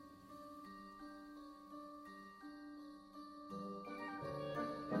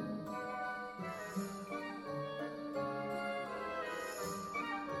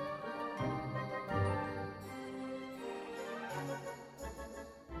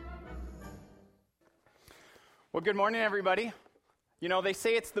Well, good morning, everybody. You know, they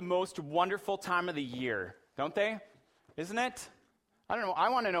say it's the most wonderful time of the year, don't they? Isn't it? I don't know. I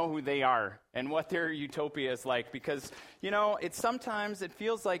want to know who they are and what their utopia is like because, you know, sometimes it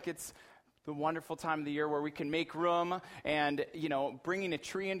feels like it's the wonderful time of the year where we can make room and, you know, bringing a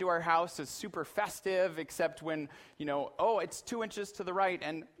tree into our house is super festive, except when, you know, oh, it's 2 inches to the right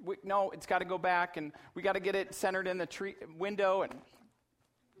and no, it's got to go back and we got to get it centered in the tree window and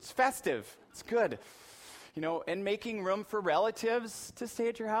it's festive. It's good. You know, and making room for relatives to stay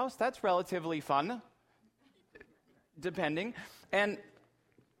at your house, that's relatively fun, depending. And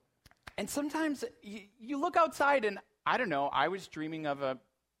sometimes you look outside and, I don't know, I was dreaming of a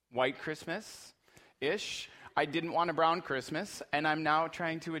white Christmas-ish. I didn't want a brown Christmas, and I'm now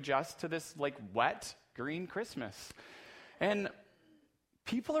trying to adjust to this, like, wet green Christmas. And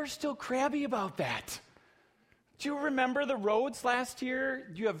people are still crabby about that. Do you remember the roads last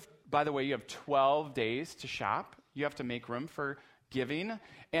year? By the way, you have 12 days to shop. You have to make room for giving.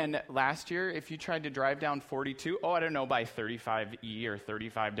 And last year, if you tried to drive down 42, by 35E or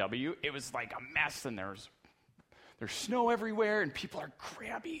 35W, it was like a mess, and there's snow everywhere, and people are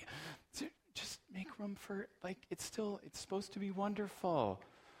crabby. So just make room for, like, it's supposed to be wonderful,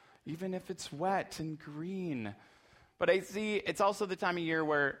 even if it's wet and green. But I see it's also the time of year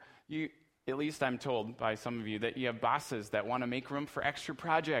where at least I'm told by some of you, that you have bosses that want to make room for extra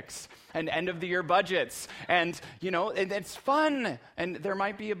projects and end-of-the-year budgets. And, you know, it's fun. And there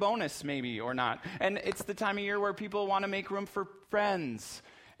might be a bonus maybe or not. And it's the time of year where people want to make room for friends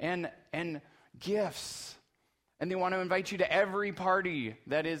and gifts. And they want to invite you to every party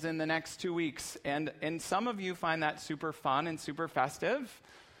that is in the next 2 weeks. And some of you find that super fun and super festive.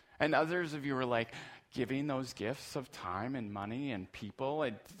 And others of you are like, giving those gifts of time and money and people,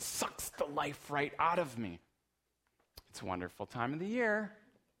 it sucks the life right out of me. It's a wonderful time of the year.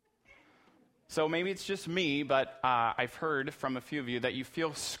 So maybe it's just me, but I've heard from a few of you that you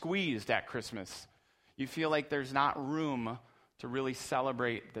feel squeezed at Christmas. You feel like there's not room to really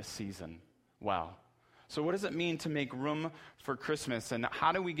celebrate the season well. So what does it mean to make room for Christmas, and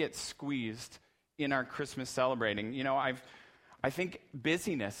how do we get squeezed in our Christmas celebrating? You know, I think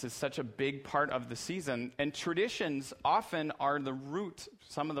busyness is such a big part of the season, and traditions often are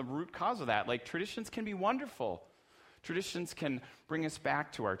some of the root cause of that. Like, traditions can be wonderful. Traditions can bring us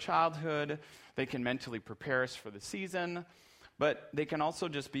back to our childhood. They can mentally prepare us for the season, but they can also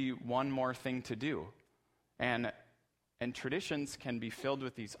just be one more thing to do. And traditions can be filled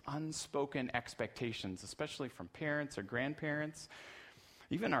with these unspoken expectations, especially from parents or grandparents,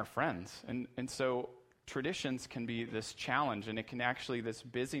 even our friends. And so traditions can be this challenge, and it can actually, this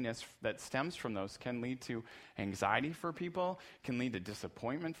busyness that stems from those can lead to anxiety for people, can lead to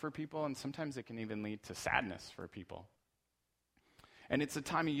disappointment for people, and sometimes it can even lead to sadness for people. And it's a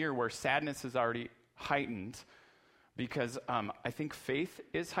time of year where sadness is already heightened because I think faith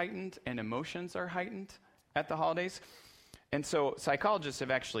is heightened and emotions are heightened at the holidays. And so psychologists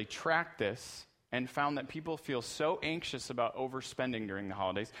have actually tracked this and found that people feel so anxious about overspending during the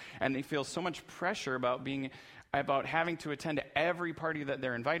holidays, and they feel so much pressure about having to attend to every party that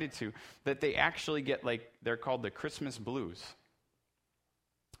they're invited to, that they actually get, like, they're called the Christmas blues.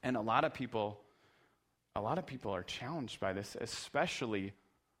 And a lot of people are challenged by this, especially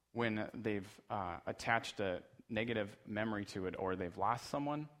when they've attached a negative memory to it, or they've lost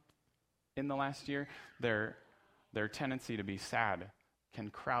someone in the last year. Their tendency to be sad can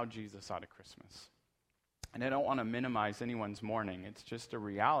crowd Jesus out of Christmas. And I don't want to minimize anyone's mourning. It's just a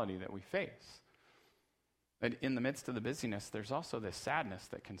reality that we face. But in the midst of the busyness, there's also this sadness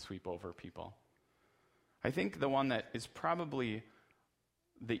that can sweep over people. I think the one that is probably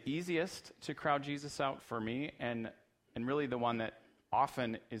the easiest to crowd Jesus out for me, and really the one that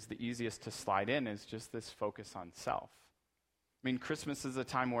often is the easiest to slide in, is just this focus on self. I mean, Christmas is a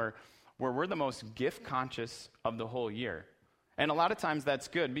time where we're the most gift conscious of the whole year. And a lot of times that's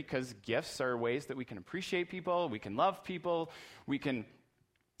good because gifts are ways that we can appreciate people, we can love people, we can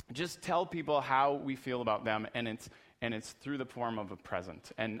just tell people how we feel about them, and it's through the form of a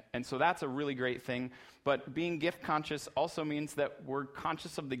present. And so that's a really great thing. But being gift conscious also means that we're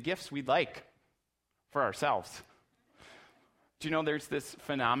conscious of the gifts we'd like for ourselves. Do you know there's this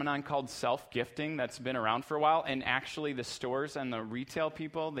phenomenon called self-gifting that's been around for a while, and actually the stores and the retail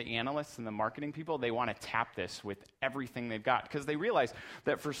people, the analysts and the marketing people, they want to tap this with everything they've got because they realize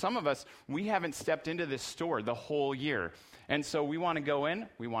that for some of us, we haven't stepped into this store the whole year. And so we want to go in,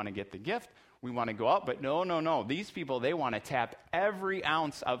 we want to get the gift, we want to go out, but no. These people, they want to tap every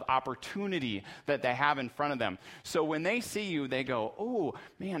ounce of opportunity that they have in front of them. So when they see you, they go, oh,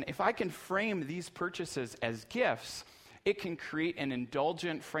 man, if I can frame these purchases as gifts, it can create an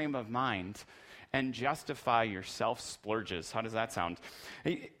indulgent frame of mind and justify your self-splurges. How does that sound?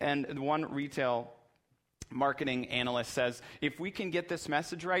 And one retail marketing analyst says, if we can get this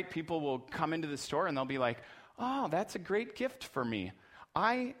message right, people will come into the store and they'll be like, oh, that's a great gift for me.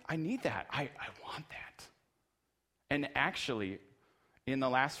 I need that. I want that. And actually, in the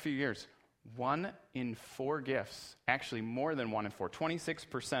last few years, 1 in 4 gifts, actually more than 1 in 4,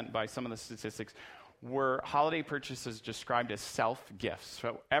 26% by some of the statistics, were holiday purchases described as self-gifts.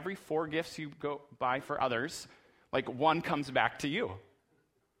 So every 4 gifts you go buy for others, like 1 comes back to you.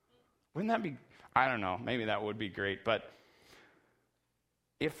 Wouldn't that be, I don't know, maybe that would be great. But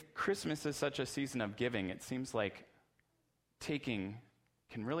if Christmas is such a season of giving, it seems like taking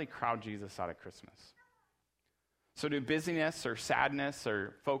can really crowd Jesus out of Christmas. So do busyness or sadness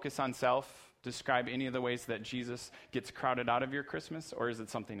or focus on self describe any of the ways that Jesus gets crowded out of your Christmas, or is it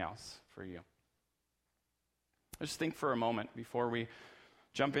something else for you? Just think for a moment before we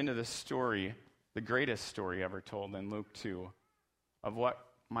jump into the story, the greatest story ever told in Luke 2, of what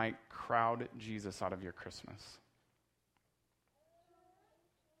might crowd Jesus out of your Christmas.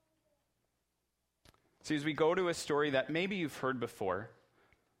 See, as we go to a story that maybe you've heard before,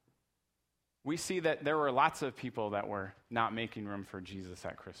 we see that there were lots of people that were not making room for Jesus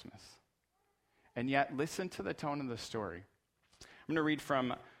at Christmas. And yet, listen to the tone of the story. I'm going to read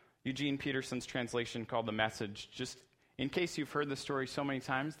from Eugene Peterson's translation called The Message, just in case you've heard the story so many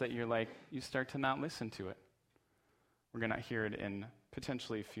times that you're like, you start to not listen to it. We're going to hear it in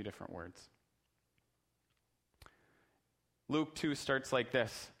potentially a few different words. Luke 2 starts like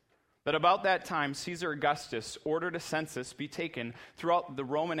this. That about that time, Caesar Augustus ordered a census be taken throughout the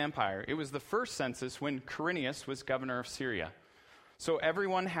Roman Empire. It was the first census when Quirinius was governor of Syria. So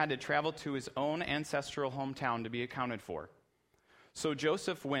everyone had to travel to his own ancestral hometown to be accounted for. So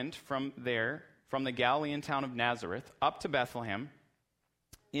Joseph went from there, from the Galilean town of Nazareth, up to Bethlehem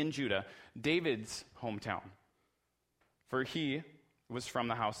in Judah, David's hometown. For he was from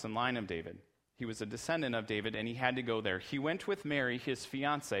the house and line of David. He was a descendant of David, and he had to go there. He went with Mary, his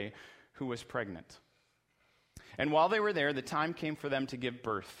fiancée, who was pregnant. And while they were there, the time came for them to give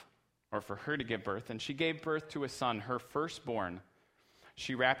birth, or for her to give birth, and she gave birth to a son, her firstborn.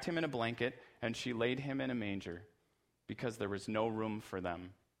 She wrapped him in a blanket, and she laid him in a manger, because there was no room for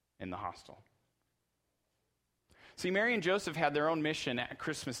them in the hostel. See, Mary and Joseph had their own mission at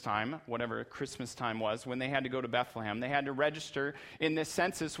Christmas time, whatever Christmas time was, when they had to go to Bethlehem. They had to register in this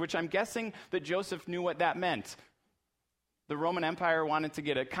census, which I'm guessing that Joseph knew what that meant. The Roman Empire wanted to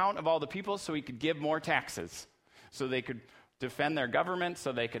get a count of all the people so he could give more taxes, so they could defend their government,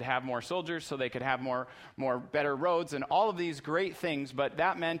 so they could have more soldiers, so they could have more better roads, and all of these great things, but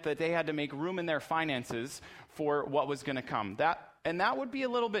that meant that they had to make room in their finances for what was going to come. And that would be a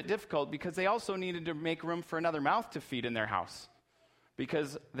little bit difficult because they also needed to make room for another mouth to feed in their house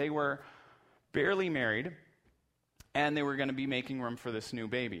because they were barely married and they were going to be making room for this new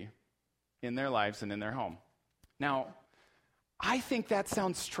baby in their lives and in their home. Now, I think that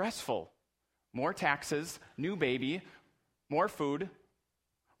sounds stressful. More taxes, new baby, more food.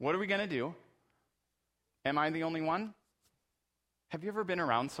 What are we going to do? Am I the only one? Have you ever been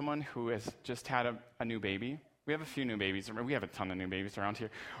around someone who has just had a new baby? We have a few new babies. We have a ton of new babies around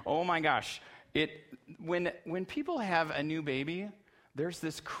here. Oh my gosh. When people have a new baby, there's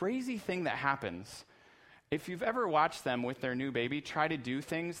this crazy thing that happens. If you've ever watched them with their new baby try to do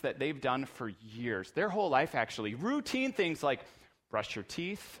things that they've done for years, their whole life actually, routine things like brush your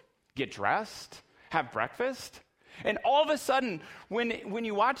teeth, get dressed, have breakfast, and all of a sudden, when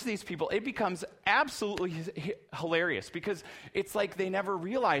you watch these people, it becomes absolutely hilarious because it's like they never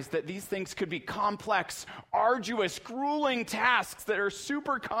realized that these things could be complex, arduous, grueling tasks that are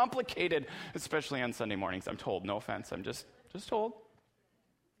super complicated, especially on Sunday mornings. I'm told, no offense, I'm just told.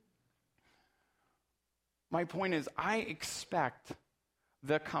 My point is, I expect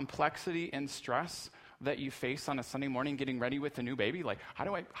the complexity and stress that you face on a Sunday morning getting ready with a new baby. Like, how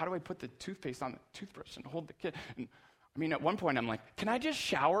do I put the toothpaste on the toothbrush and hold the kid? And, I mean, at one point I'm like, can I just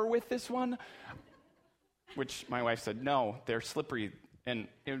shower with this one? Which my wife said, no, they're slippery and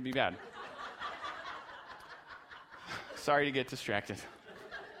it would be bad. Sorry to get distracted.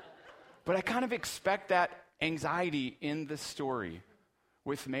 But I kind of expect that anxiety in the story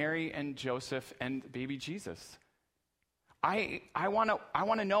with Mary and Joseph and baby Jesus. I want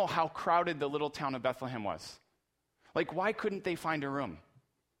to know how crowded the little town of Bethlehem was. Like, why couldn't they find a room?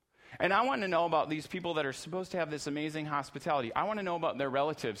 And I want to know about these people that are supposed to have this amazing hospitality. I want to know about their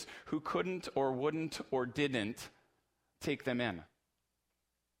relatives who couldn't or wouldn't or didn't take them in.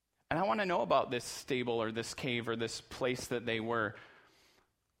 And I want to know about this stable or this cave or this place that they were.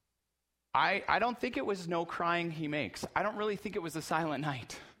 I don't think it was no crying he makes. I don't really think it was a silent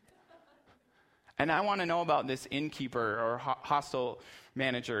night. And I want to know about this innkeeper or hostel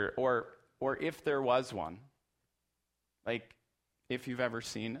manager, or if there was one. Like, if you've ever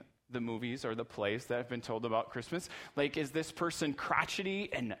seen the movies or the plays that have been told about Christmas, like, is this person crotchety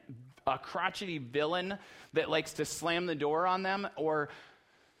and a crotchety villain that likes to slam the door on them, or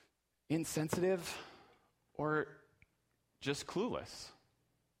insensitive, or just clueless?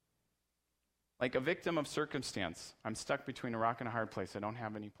 Like a victim of circumstance. I'm stuck between a rock and a hard place. I don't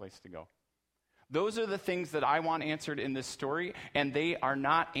have any place to go. Those are the things that I want answered in this story, and they are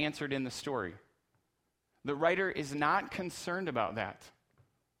not answered in the story. The writer is not concerned about that.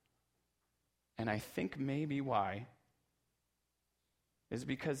 And I think maybe why is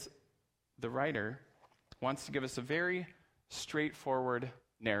because the writer wants to give us a very straightforward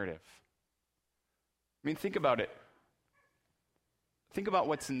narrative. I mean, think about it. Think about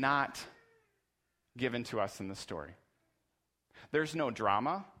what's not given to us in the story. There's no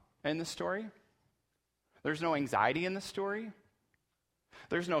drama in the story. There's no anxiety in the story.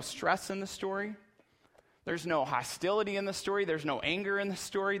 There's no stress in the story. There's no hostility in the story. There's no anger in the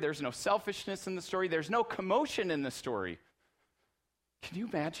story. There's no selfishness in the story. There's no commotion in the story. Can you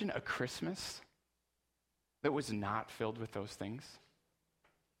imagine a Christmas that was not filled with those things?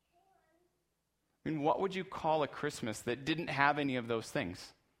 I mean, what would you call a Christmas that didn't have any of those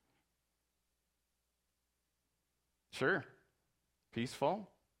things? Sure. Peaceful.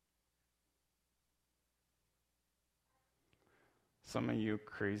 Some of you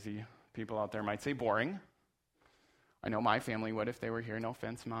crazy people out there might say boring. I know my family would if they were here. No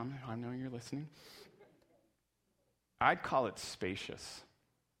offense, Mom. I know you're listening. I'd call it spacious.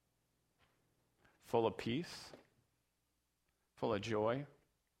 Full of peace. Full of joy.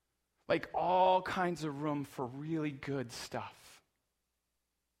 Like all kinds of room for really good stuff.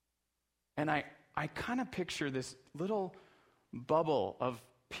 And I kind of picture this little bubble of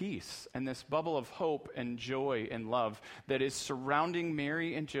peace and this bubble of hope and joy and love that is surrounding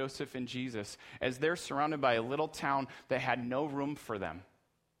Mary and Joseph and Jesus as they're surrounded by a little town that had no room for them.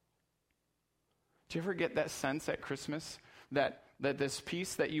 Do you ever get that sense at Christmas that this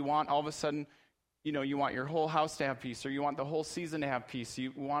peace that you want, all of a sudden, you know, you want your whole house to have peace, or you want the whole season to have peace.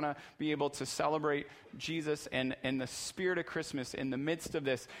 You want to be able to celebrate Jesus and the spirit of Christmas in the midst of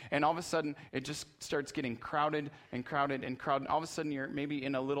this. And all of a sudden, it just starts getting crowded and crowded and crowded. All of a sudden, you're maybe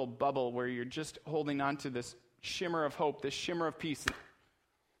in a little bubble where you're just holding on to this shimmer of hope, this shimmer of peace.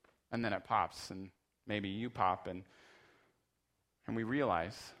 And then it pops, and maybe you pop, and we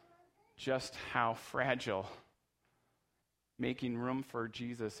realize just how fragile making room for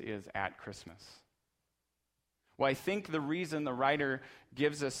Jesus is at Christmas. Well, I think the reason the writer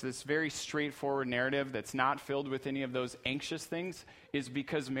gives us this very straightforward narrative that's not filled with any of those anxious things is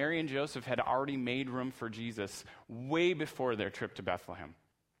because Mary and Joseph had already made room for Jesus way before their trip to Bethlehem.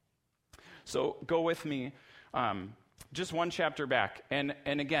 So go with me just one chapter back. And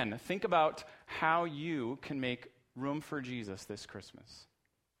again, think about how you can make room for Jesus this Christmas.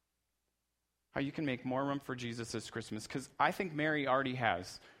 How you can make more room for Jesus this Christmas. Because I think Mary already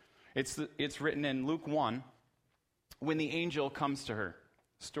has. It's written in Luke 1. When the angel comes to her.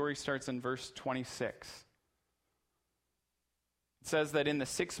 The story starts in verse 26. It says that in the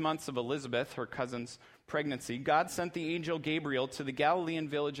 6 months of Elizabeth, her cousin's pregnancy, God sent the angel Gabriel to the Galilean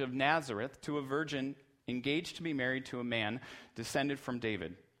village of Nazareth to a virgin engaged to be married to a man descended from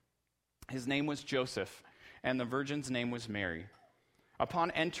David. His name was Joseph, and the virgin's name was Mary. Upon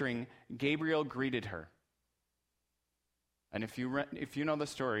entering, Gabriel greeted her. And if you know the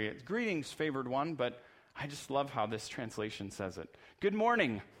story, it's greetings, favored one, but I just love how this translation says it. Good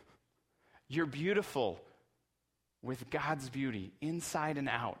morning. You're beautiful with God's beauty inside and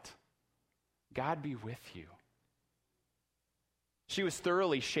out. God be with you. She was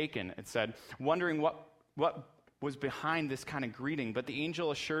thoroughly shaken, it said, wondering what was behind this kind of greeting. But the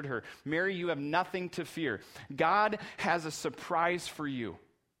angel assured her, Mary, you have nothing to fear. God has a surprise for you.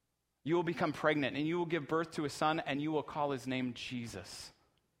 You will become pregnant, and you will give birth to a son, and you will call his name Jesus.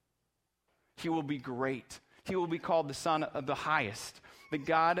 He will be great. He will be called the Son of the Highest.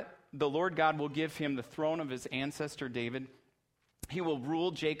 The Lord God will give him the throne of his ancestor David. He will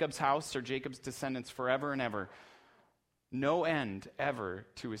rule Jacob's house or Jacob's descendants forever and ever. No end ever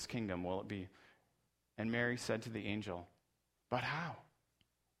to his kingdom will it be. And Mary said to the angel, but how?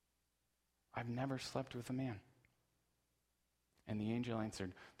 I've never slept with a man. And the angel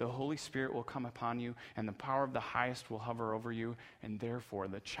answered, the Holy Spirit will come upon you, and the power of the Highest will hover over you, and therefore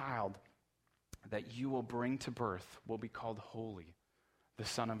the child that you will bring to birth will be called holy, the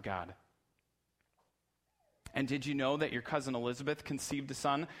Son of God. And did you know that your cousin Elizabeth conceived a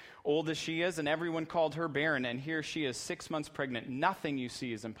son, old as she is, and everyone called her barren, and here she is 6 months pregnant. Nothing you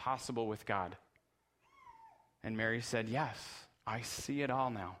see is impossible with God. And Mary said, yes, I see it all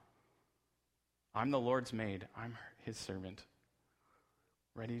now. I'm the Lord's maid. I'm his servant,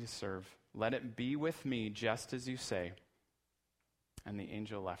 ready to serve. Let it be with me just as you say. And the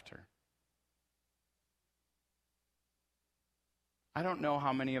angel left her. I don't know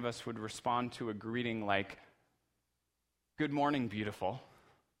how many of us would respond to a greeting like, good morning, beautiful.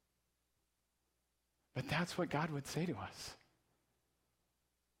 But that's what God would say to us.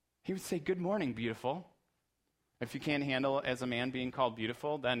 He would say, good morning, beautiful. If you can't handle as a man being called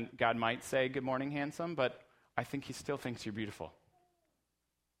beautiful, then God might say, good morning, handsome, but I think he still thinks you're beautiful.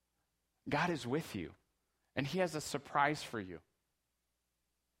 God is with you, and he has a surprise for you.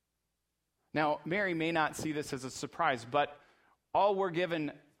 Now, Mary may not see this as a surprise, but all we're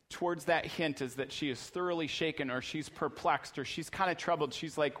given towards that hint is that she is thoroughly shaken, or she's perplexed, or she's kind of troubled.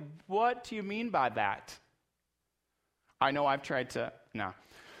 She's like, what do you mean by that? I know I've tried to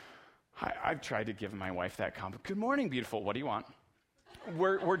give my wife that compliment. Good morning, beautiful. What do you want?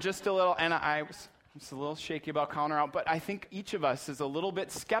 We're just a little, and I was a little shaky about calling her out, but I think each of us is a little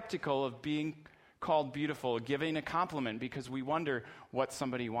bit skeptical of being called beautiful, giving a compliment, because we wonder what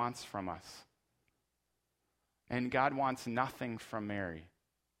somebody wants from us. And God wants nothing from Mary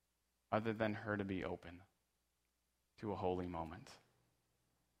other than her to be open to a holy moment.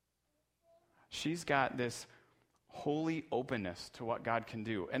 She's got this holy openness to what God can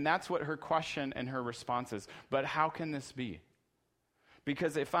do. And that's what her question and her response is. But how can this be?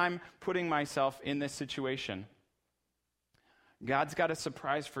 Because if I'm putting myself in this situation, God's got a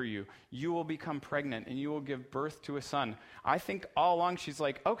surprise for you. You will become pregnant and you will give birth to a son. I think all along she's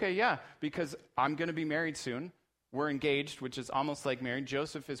like, okay, yeah, because I'm going to be married soon. We're engaged, which is almost like married.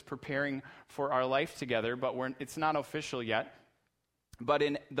 Joseph is preparing for our life together, but it's not official yet. But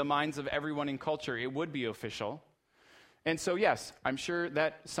in the minds of everyone in culture, it would be official. And so, yes, I'm sure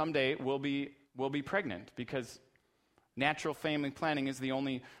that someday we'll be pregnant, because natural family planning is the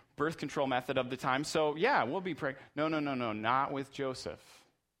only birth control method of the time. So, yeah, we'll be pregnant. No, not with Joseph.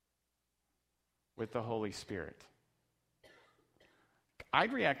 With the Holy Spirit.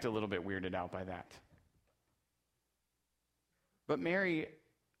 I'd react a little bit weirded out by that. But Mary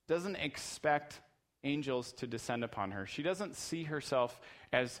doesn't expect angels to descend upon her. She doesn't see herself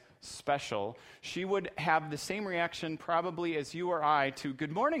as special. She would have the same reaction probably as you or I to,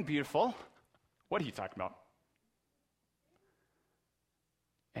 good morning, beautiful. What are you talking about?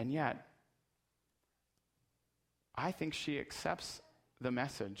 And yet, I think she accepts the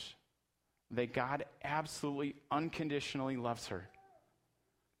message that God absolutely, unconditionally loves her,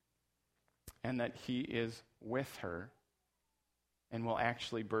 and that he is with her and will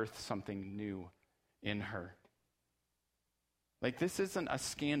actually birth something new in her. Like, this isn't a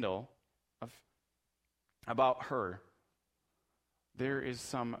scandal about her. There is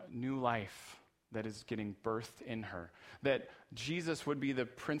some new life that is getting birthed in her. That Jesus would be the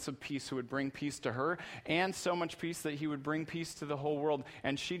Prince of Peace who would bring peace to her, and so much peace that he would bring peace to the whole world.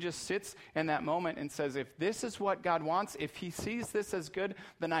 And she just sits in that moment and says, if this is what God wants, if he sees this as good,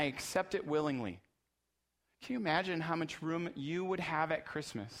 then I accept it willingly. Can you imagine how much room you would have at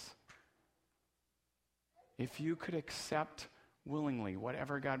Christmas if you could accept willingly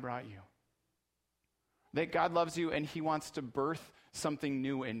whatever God brought you? That God loves you and he wants to birth something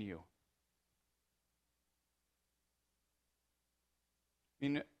new in you. I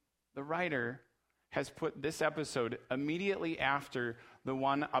mean, the writer has put this episode immediately after the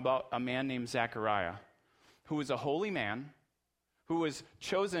one about a man named Zechariah, who was a holy man, who was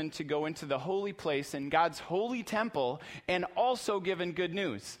chosen to go into the holy place in God's holy temple, and also given good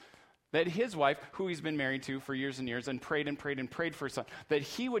news that his wife, who he's been married to for years and years, and prayed for a son, that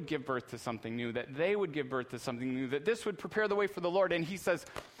he would give birth to something new, that they would give birth to something new, that this would prepare the way for the Lord. And he says,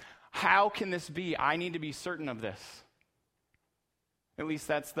 how can this be? I need to be certain of this. At least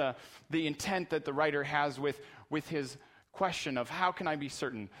that's the intent that the writer has with his question of how can I be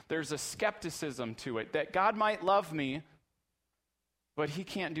certain? There's a skepticism to it, that God might love me, but he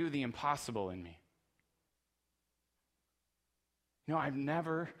can't do the impossible in me. You know, I've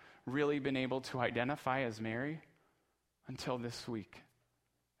never really been able to identify as Mary until this week.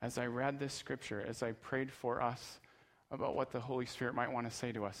 As I read this scripture, as I prayed for us about what the Holy Spirit might want to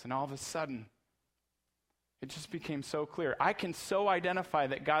say to us. And all of a sudden, it just became so clear. I can so identify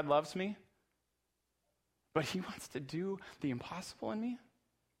that God loves me, but he wants to do the impossible in me?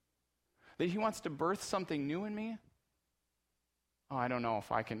 That he wants to birth something new in me? Oh, I don't know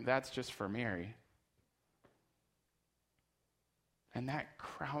if I can. That's just for Mary. And that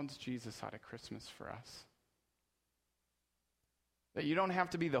crowns Jesus out of Christmas for us. That you don't have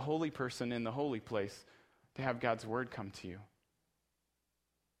to be the holy person in the holy place to have God's word come to you.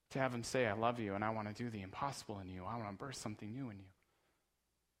 to have him say, I love you, and I want to do the impossible in you. I want to birth something new in you.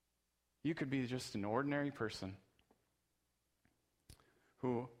 You could be just an ordinary person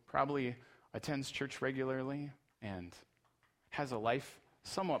who probably attends church regularly and has a life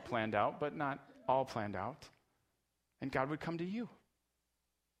somewhat planned out, but not all planned out. And God would come to you.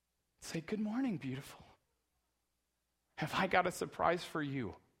 Say, good morning, beautiful. Have I got a surprise for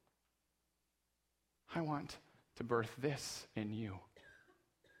you? I want to birth this in you.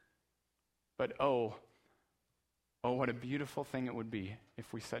 But oh, what a beautiful thing it would be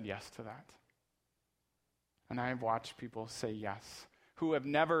if we said yes to that. And I have watched people say yes, who have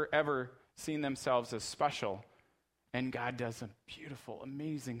never, ever seen themselves as special, and God does some beautiful,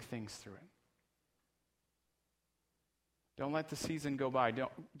 amazing things through it. Don't let the season go by.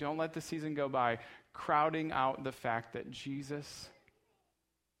 Don't let the season go by crowding out the fact that Jesus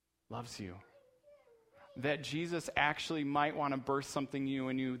loves you. That Jesus actually might want to birth something new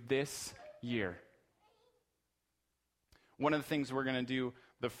in you this year. One of the things we're going to do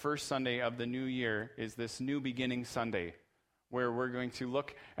the first Sunday of the new year is this New Beginning Sunday, where we're going to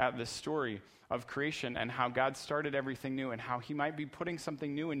look at the story of creation and how God started everything new and how he might be putting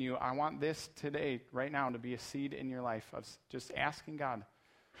something new in you. I want this today, right now, to be a seed in your life of just asking God,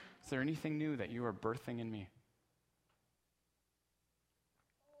 is there anything new that you are birthing in me?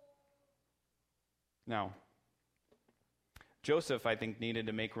 Now, Joseph, I think, needed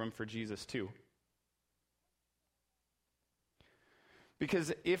to make room for Jesus too.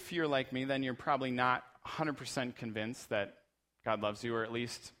 Because if you're like me, then you're probably not 100% convinced that God loves you, or at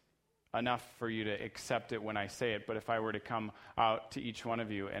least enough for you to accept it when I say it. But if I were to come out to each one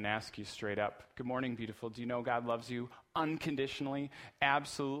of you and ask you straight up, good morning, beautiful, do you know God loves you unconditionally,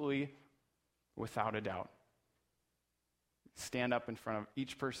 absolutely, without a doubt? Stand up in front of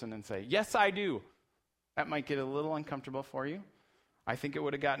each person and say, yes, I do. That might get a little uncomfortable for you. I think it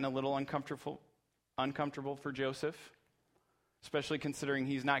would have gotten a little uncomfortable for Joseph, especially considering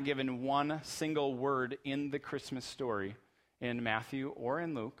he's not given one single word in the Christmas story in Matthew or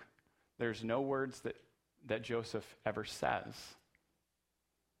in Luke. There's no words that Joseph ever says.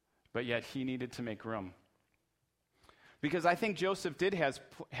 But yet he needed to make room. Because I think Joseph did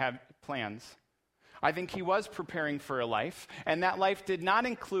have plans. I think he was preparing for a life, and that life did not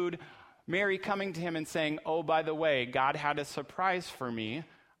include Mary coming to him and saying, oh, by the way, God had a surprise for me.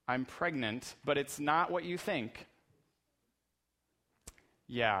 I'm pregnant, but it's not what you think.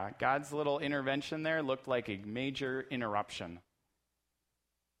 Yeah, God's little intervention there looked like a major interruption.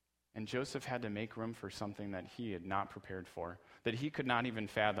 And Joseph had to make room for something that he had not prepared for, that he could not even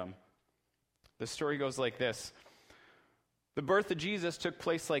fathom. The story goes like this. The birth of Jesus took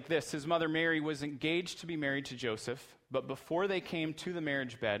place like this. His mother Mary was engaged to be married to Joseph, but before they came to the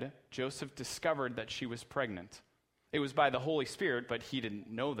marriage bed, Joseph discovered that she was pregnant. It was by the Holy Spirit, but he didn't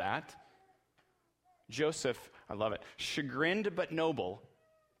know that. Joseph, I love it, chagrined but noble,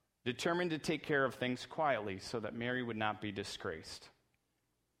 determined to take care of things quietly so that Mary would not be disgraced.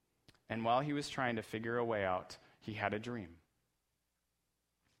 And while he was trying to figure a way out, he had a dream.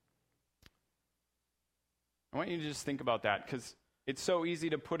 I want you to just think about that, because it's so easy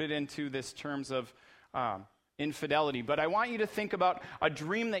to put it into this terms of infidelity. But I want you to think about a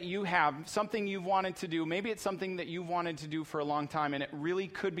dream that you have, something you've wanted to do. Maybe it's something that you've wanted to do for a long time, and it really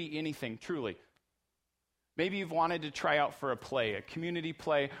could be anything, truly. Maybe you've wanted to try out for a play, a community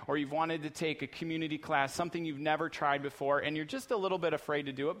play, or you've wanted to take a community class, something you've never tried before, and you're just a little bit afraid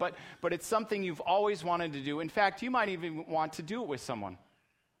to do it, but it's something you've always wanted to do. In fact, you might even want to do it with someone.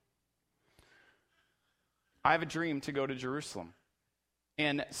 I have a dream to go to Jerusalem.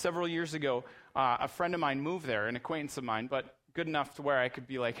 And several years ago, a friend of mine moved there, an acquaintance of mine, but good enough to where I could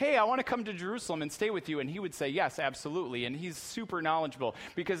be like, hey, I want to come to Jerusalem and stay with you. And he would say, yes, absolutely. And he's super knowledgeable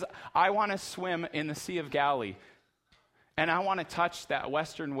because I want to swim in the Sea of Galilee. And I want to touch that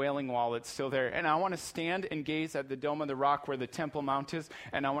Western Wailing Wall that's still there. And I want to stand and gaze at the Dome of the Rock where the Temple Mount is.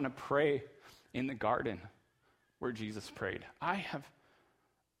 And I want to pray in the garden where Jesus prayed. I had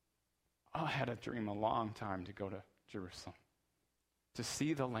a dream a long time to go to Jerusalem, to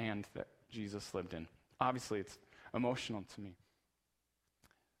see the land that Jesus lived in. Obviously, it's emotional to me.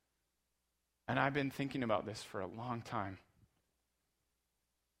 And I've been thinking about this for a long time.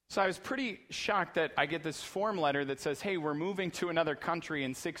 So I was pretty shocked that I get this form letter that says, hey, we're moving to another country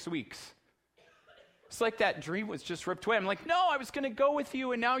in 6 weeks. It's like that dream was just ripped away. I'm like, no, I was going to go with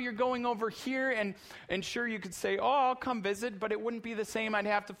you, and now you're going over here. And sure, you could say, oh, I'll come visit, but it wouldn't be the same. I'd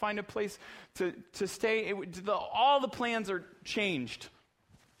have to find a place to stay. All the plans are changed.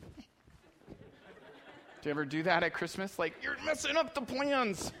 Do you ever do that at Christmas? Like, you're messing up the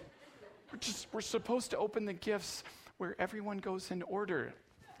plans. We're supposed to open the gifts where everyone goes in order.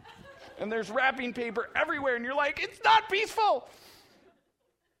 and there's wrapping paper everywhere, and you're like, it's not peaceful.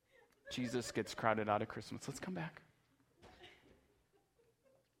 Jesus gets crowded out of Christmas. Let's come back.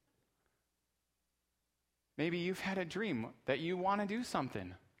 Maybe you've had a dream that you want to do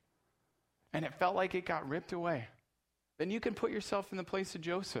something, and it felt like it got ripped away. Then you can put yourself in the place of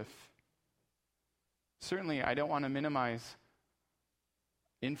Joseph. Certainly, I don't want to minimize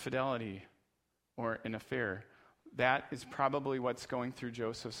infidelity or an affair. That is probably what's going through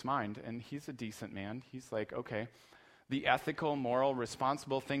Joseph's mind, and he's a decent man. He's like, okay, the ethical, moral,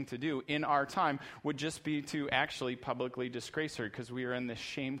 responsible thing to do in our time would just be to actually publicly disgrace her, because we are in this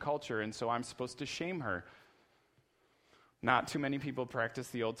shame culture, and so I'm supposed to shame her. Not too many people practice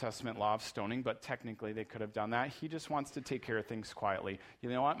the Old Testament law of stoning, but technically they could have done that. He just wants to take care of things quietly. You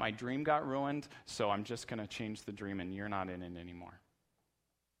know what? My dream got ruined, so I'm just going to change the dream, and you're not in it anymore.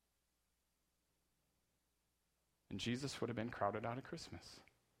 And Jesus would have been crowded out of Christmas.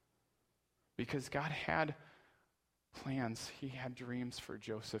 Because God had plans. He had dreams for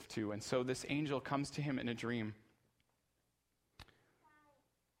Joseph too. And so this angel comes to him in a dream.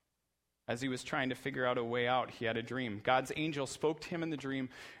 As he was trying to figure out a way out, he had a dream. God's angel spoke to him in the dream,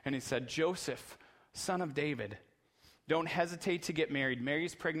 and he said, Joseph, son of David, don't hesitate to get married.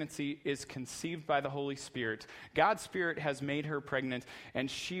 Mary's pregnancy is conceived by the Holy Spirit. God's Spirit has made her pregnant, and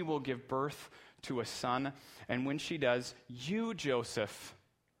she will give birth to a son. And when she does, you, Joseph,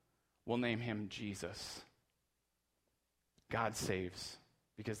 will name him Jesus. God saves,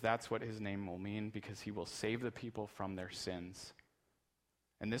 because that's what his name will mean, because he will save the people from their sins.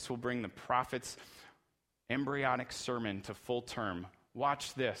 And this will bring the prophet's embryonic sermon to full term.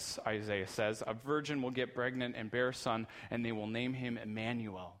 Watch this, Isaiah says. A virgin will get pregnant and bear a son, and they will name him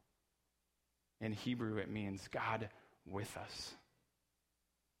Emmanuel. In Hebrew, it means God with us.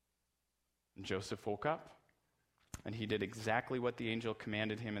 And Joseph woke up, and he did exactly what the angel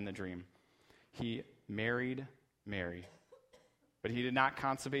commanded him in the dream. He married Mary, but he did not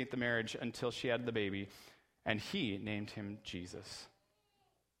consummate the marriage until she had the baby, and he named him Jesus.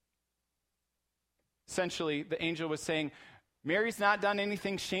 Essentially, the angel was saying, Mary's not done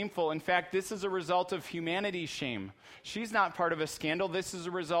anything shameful. In fact, this is a result of humanity's shame. She's not part of a scandal. This is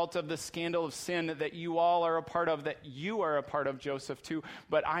a result of the scandal of sin that you all are a part of, that you are a part of, Joseph, too.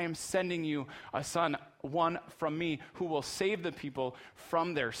 But I am sending you a son, one from me, who will save the people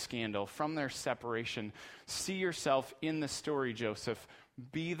from their scandal, from their separation. See yourself in the story, Joseph.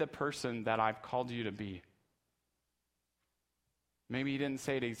 Be the person that I've called you to be. Maybe he didn't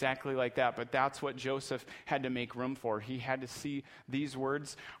say it exactly like that, but that's what Joseph had to make room for. He had to see these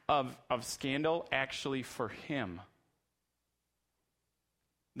words of scandal actually for him.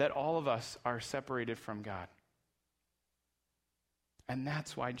 That all of us are separated from God. And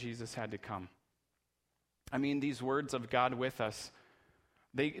that's why Jesus had to come. I mean, these words of God with us,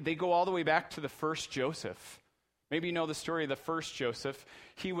 they go all the way back to the first Joseph. Maybe you know the story of the first Joseph.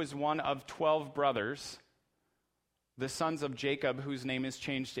 He was one of 12 brothers, the sons of Jacob, whose name is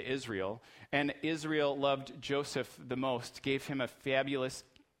changed to Israel. And Israel loved Joseph the most, gave him a fabulous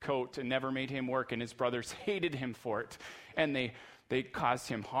coat and never made him work, and his brothers hated him for it. And they caused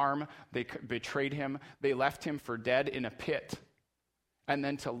him harm, they betrayed him, they left him for dead in a pit, and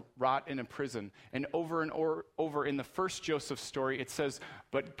then to rot in a prison. And over and over in the first Joseph story, it says,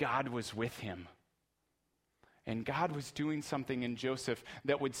 but God was with him. And God was doing something in Joseph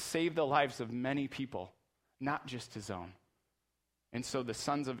that would save the lives of many people, not just his own. And so the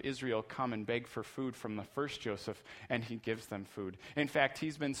sons of Israel come and beg for food from the first Joseph, and he gives them food. In fact,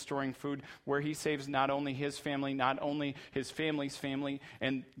 he's been storing food where he saves not only his family, not only his family's family,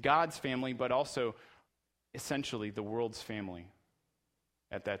 and God's family, but also essentially the world's family.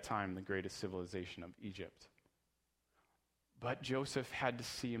 At that time, the greatest civilization of Egypt. But Joseph had to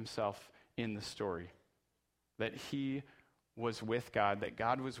see himself in the story, that he was with God, that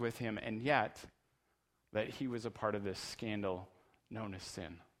God was with him, and yet that he was a part of this scandal known as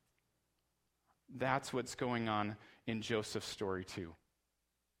sin. That's what's going on in Joseph's story too.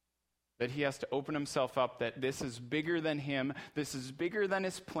 That he has to open himself up, that this is bigger than him, this is bigger than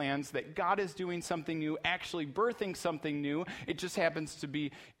his plans, that God is doing something new, actually birthing something new. It just happens to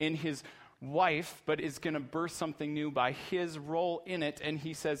be in his wife, but is going to birth something new by his role in it. And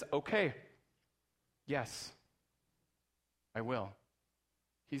he says, okay, yes, I will.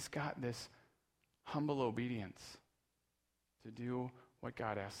 He's got this humble obedience to do what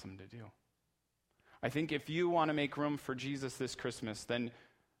God asks him to do. I think if you want to make room for Jesus this Christmas, then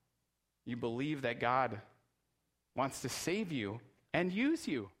you believe that God wants to save you and use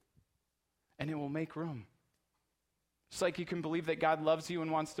you, and it will make room. Just like you can believe that God loves you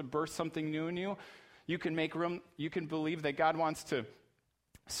and wants to birth something new in you, you can make room. You can believe that God wants to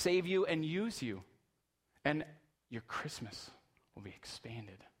save you, and use you. And your Christmas will be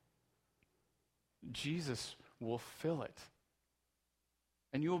expanded. Jesus will fill it.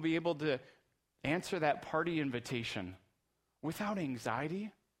 And you will be able to answer that party invitation without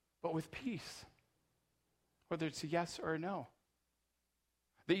anxiety, but with peace, whether it's a yes or a no.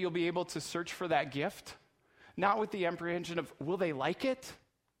 That you'll be able to search for that gift, not with the apprehension of, will they like it?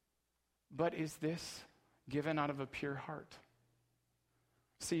 But is this given out of a pure heart?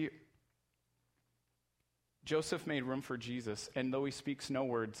 See, Joseph made room for Jesus, and though he speaks no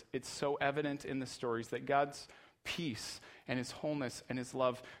words, it's so evident in the stories that God's peace and his wholeness and his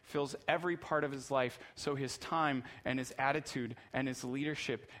love fills every part of his life, so his time and his attitude and his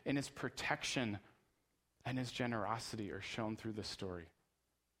leadership and his protection and his generosity are shown through the story.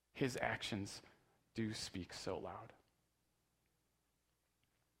 His actions do speak so loud.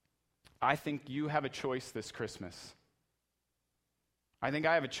 I think you have a choice this Christmas. I think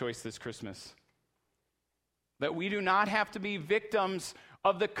I have a choice this Christmas. That we do not have to be victims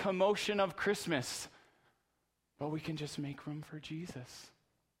of the commotion of Christmas, but we can just make room for Jesus.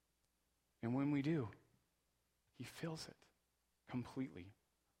 And when we do, he fills it completely,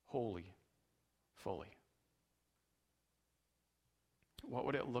 wholly, fully. What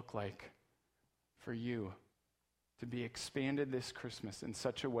would it look like for you to be expanded this Christmas in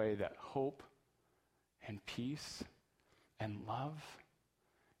such a way that hope and peace and love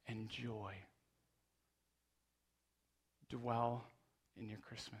and joy dwell in your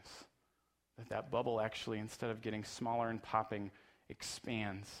Christmas? That bubble actually, instead of getting smaller and popping,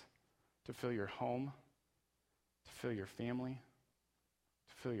 expands to fill your home, to fill your family,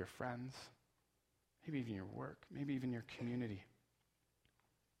 to fill your friends, maybe even your work, maybe even your community.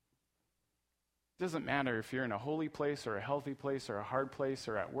 It doesn't matter if you're in a holy place or a healthy place or a hard place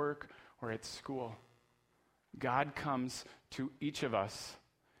or at work or at school. God comes to each of us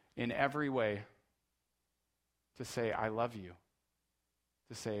in every way to say, I love you,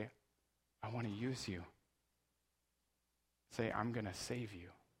 to say, I want to use you. Say, I'm going to save you.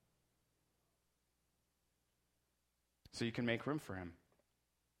 So you can make room for him.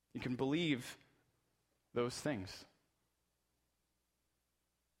 You can believe those things.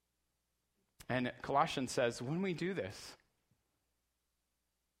 And Colossians says, when we do this,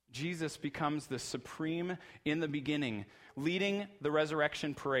 Jesus becomes the supreme in the beginning, leading the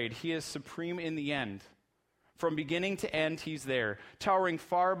resurrection parade. He is supreme in the end. From beginning to end, he's there, towering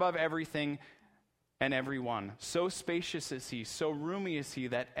far above everything and everyone. So spacious is he, so roomy is he,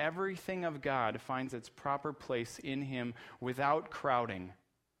 that everything of God finds its proper place in him without crowding.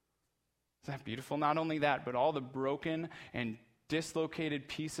 Isn't that beautiful? Not only that, but all the broken and dislocated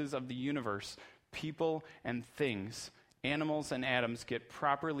pieces of the universe, people and things, animals and atoms, get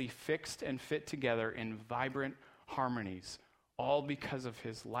properly fixed and fit together in vibrant harmonies, all because of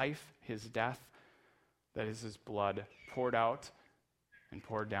his life, his death, that is his blood poured out and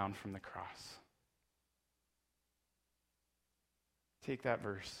poured down from the cross. Take that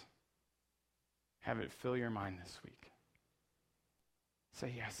verse. Have it fill your mind this week.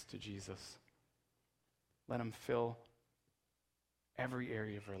 Say yes to Jesus. Let him fill every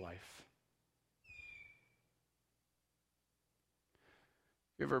area of your life.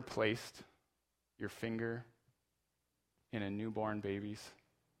 You ever placed your finger in a newborn baby's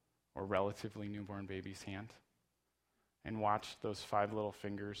or relatively newborn baby's hand and watch those 5 little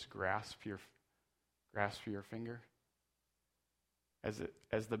fingers grasp your finger?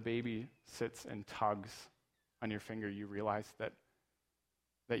 As the baby sits and tugs on your finger, you realize that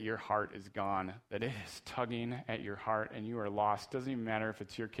your heart is gone, that it is tugging at your heart and you are lost. Doesn't even matter if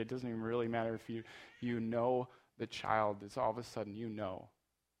it's your kid. Doesn't even really matter if you know the child. It's all of a sudden you know.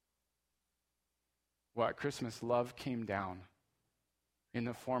 Well, at Christmas, love came down in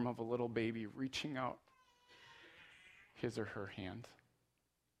the form of a little baby reaching out his or her hand,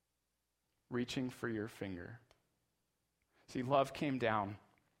 reaching for your finger. See, love came down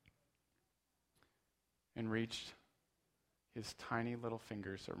and reached his tiny little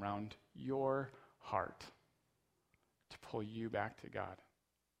fingers around your heart to pull you back to God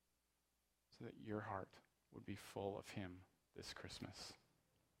so that your heart would be full of him this Christmas.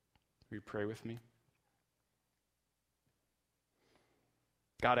 Will you pray with me?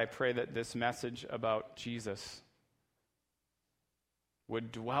 God, I pray that this message about Jesus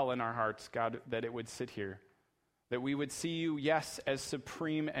would dwell in our hearts, God, that it would sit here, that we would see you, yes, as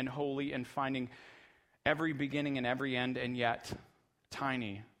supreme and holy and finding every beginning and every end, and yet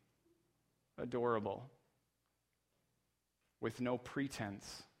tiny, adorable, with no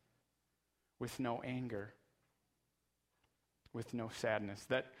pretense, with no anger, with no sadness,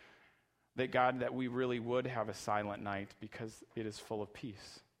 that That God, that we really would have a silent night because it is full of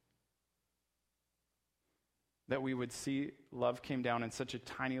peace. That we would see love came down in such a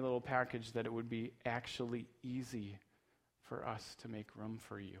tiny little package that it would be actually easy for us to make room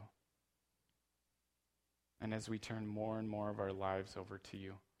for you. And as we turn more and more of our lives over to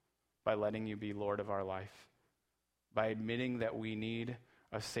you, by letting you be Lord of our life, by admitting that we need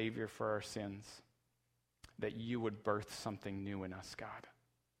a Savior for our sins, that you would birth something new in us, God.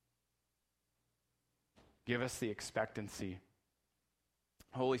 Give us the expectancy.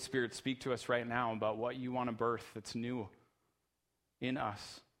 Holy Spirit, speak to us right now about what you want to birth that's new in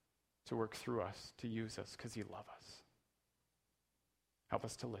us, to work through us, to use us, because you love us. Help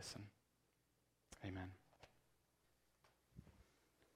us to listen. Amen.